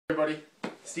Everybody,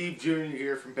 Steve Jr.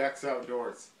 here from Beck's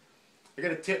Outdoors. I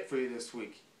got a tip for you this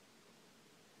week.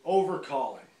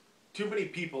 Overcalling. Too many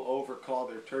people overcall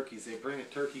their turkeys. They bring a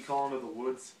turkey call into the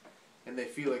woods and they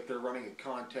feel like they're running a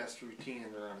contest routine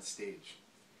and they're on a stage.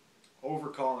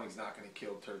 Overcalling is not going to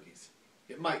kill turkeys.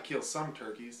 It might kill some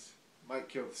turkeys. It might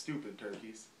kill the stupid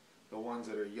turkeys. The ones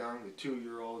that are young, the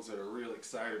 2-year-olds that are real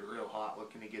excited, real hot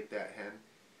looking to get that hen.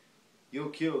 You'll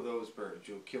kill those birds,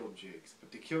 you'll kill jigs.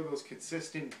 But to kill those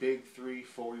consistent big 3-,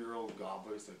 4-year-old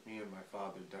gobblers like me and my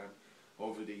father done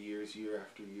over the years, year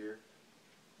after year,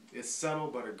 it's subtle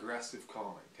but aggressive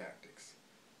calling tactics.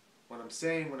 What I'm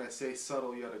saying when I say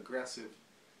subtle yet aggressive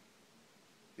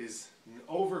is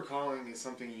overcalling is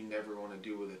something you never want to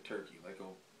do with a turkey. Like a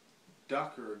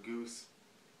duck or a goose,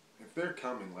 if they're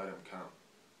coming, let them come.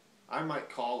 I might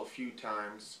call a few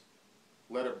times,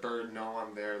 let a bird know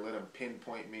I'm there, let them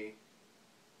pinpoint me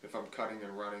if I'm cutting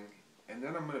and running, and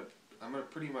then I'm gonna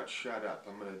pretty much shut up.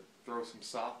 I'm gonna throw some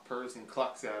soft purrs and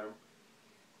clucks at him,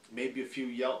 maybe a few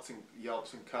yelps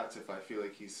and cuts if I feel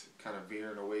like he's kind of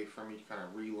veering away from me. Kind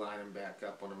of reline him back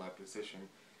up onto my position.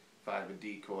 If I have a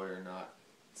decoy or not,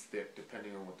 it's thick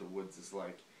depending on what the woods is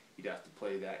like. You'd have to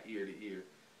play that ear to ear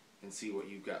and see what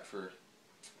you've got for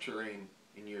terrain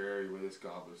in your area where this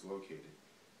gobbler is located.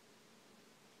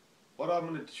 What I'm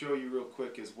going to show you real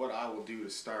quick is what I will do to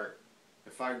start.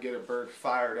 If I get a bird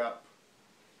fired up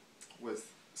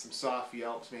with some soft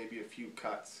yelps, maybe a few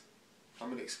cuts, I'm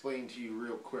going to explain to you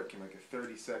real quick in like a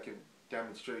 30-second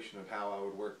demonstration of how I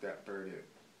would work that bird in.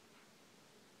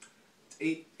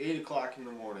 It's 8 o'clock in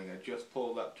the morning. I just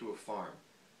pulled up to a farm.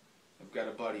 I've got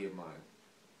a buddy of mine.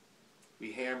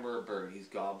 We hammer a bird. He's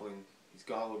gobbling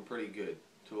pretty good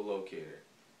to a locator.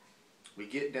 We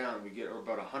get down, we're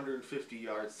about 150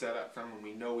 yards set up from him.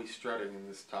 We know he's strutting in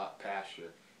this top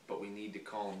pasture, but we need to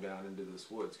call him down into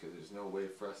this woods because there's no way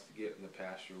for us to get in the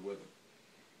pasture with him.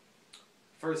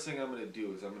 First thing I'm going to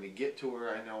do is I'm going to get to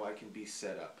where I know I can be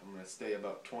set up. I'm going to stay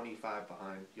about 25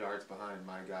 yards behind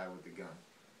my guy with the gun.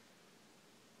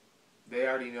 They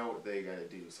already know what they got to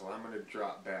do, so I'm going to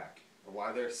drop back. And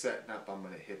while they're setting up, I'm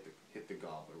going to hit the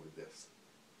gobbler with this.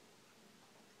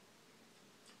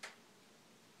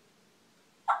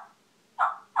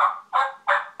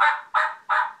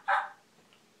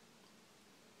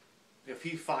 If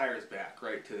he fires back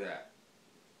right to that,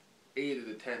 8 of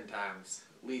the 10 times,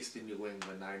 at least in New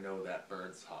England, I know that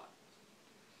bird's hot.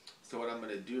 So what I'm going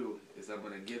to do is I'm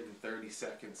going to give him 30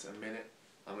 seconds, a minute.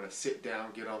 I'm going to sit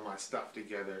down, get all my stuff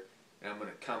together, and I'm going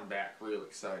to come back real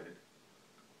excited.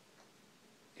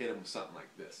 Hit him with something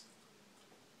like this.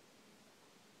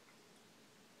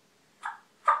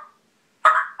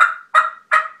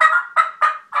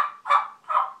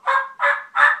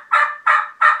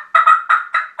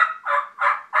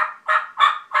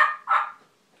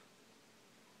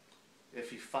 If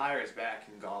he fires back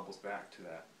and gobbles back to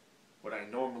that, what I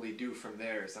normally do from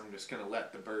there is I'm just going to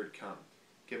let the bird come.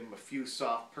 Give him a few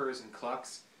soft purrs and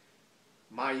clucks.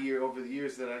 Over the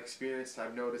years that I experienced,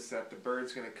 I've noticed that the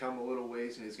bird's going to come a little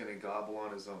ways and he's going to gobble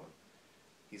on his own.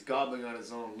 He's gobbling on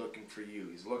his own looking for you.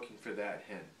 He's looking for that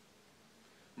hen.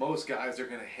 Most guys are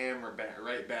going to hammer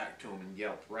right back to him and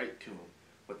yelp right to him.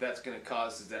 What that's going to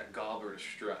cause is that gobbler to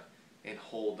strut and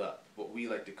hold up. What we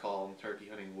like to call in turkey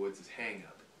hunting woods is hang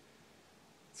up.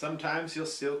 Sometimes he'll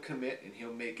still commit and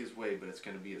he'll make his way, but it's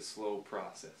going to be a slow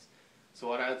process. So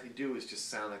what I like to do is just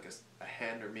sound like a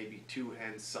hen or maybe 2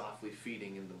 hens softly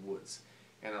feeding in the woods.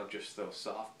 And I'll just throw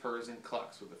soft purrs and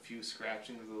clucks with a few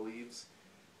scratching of the leaves.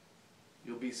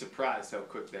 You'll be surprised how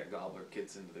quick that gobbler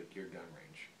gets into your gun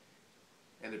range.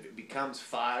 And if it becomes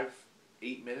 5,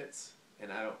 8 minutes and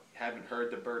I haven't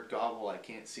heard the bird gobble, I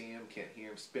can't see him, can't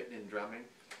hear him spitting and drumming,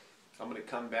 I'm going to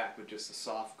come back with just a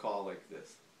soft call like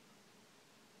this.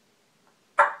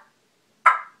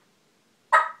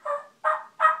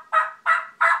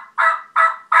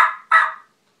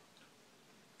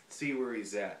 See where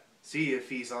he's at. See if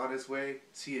he's on his way.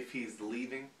 See if he's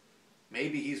leaving.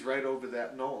 Maybe he's right over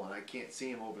that knoll and I can't see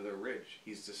him over the ridge.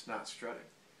 He's just not strutting.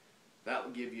 That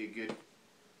will give you a good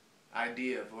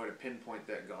idea of where to pinpoint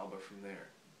that gobbler from there.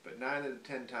 But 9 out of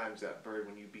 10 times that bird,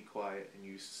 when you be quiet and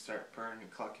you start purring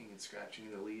and clucking and scratching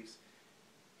in the leaves,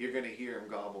 you're going to hear him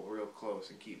gobble real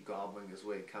close and keep gobbling his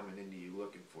way coming into you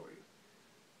looking for you.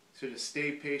 So just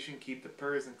stay patient, keep the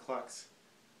purrs and clucks.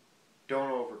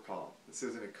 Don't overcall. This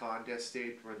isn't a contest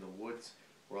stage. We're in the woods.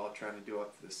 We're all trying to do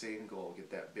up for the same goal,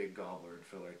 get that big gobbler and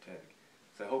fill our tag.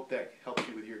 So I hope that helps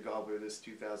you with your gobbler this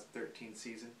 2013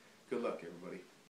 season. Good luck, everybody.